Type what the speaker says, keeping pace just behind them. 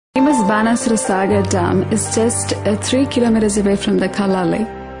Banasara Sagar Dam is just 3 kilometers away from the Karlad Lake.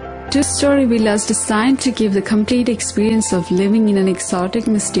 Two-story villas designed to give the complete experience of living in an exotic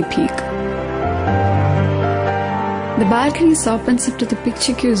misty peak. The balconies opens up to the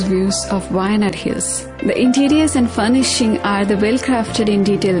picturesque views of Wayanad hills. The interiors and furnishing are well-crafted in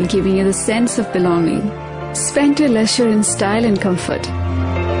detail, giving you the sense of belonging. Spend your leisure in style and comfort.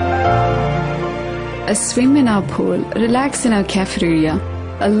 A swim in our pool, relax in our cafeteria,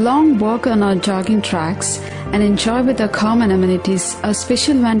 a long walk on our jogging tracks, and enjoy with our common amenities. Our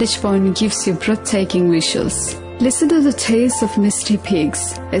special vantage point gives you breathtaking visuals. Listen to the taste of misty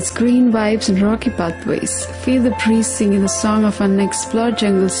peaks, its green vibes and rocky pathways. Feel the breeze singing the song of unexplored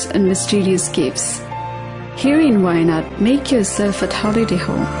jungles and mysterious caves. Here in Wayanad, make yourself at holiday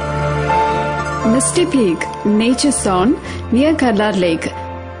home. Misty Peak, Nature Zone, near Karlad Lake.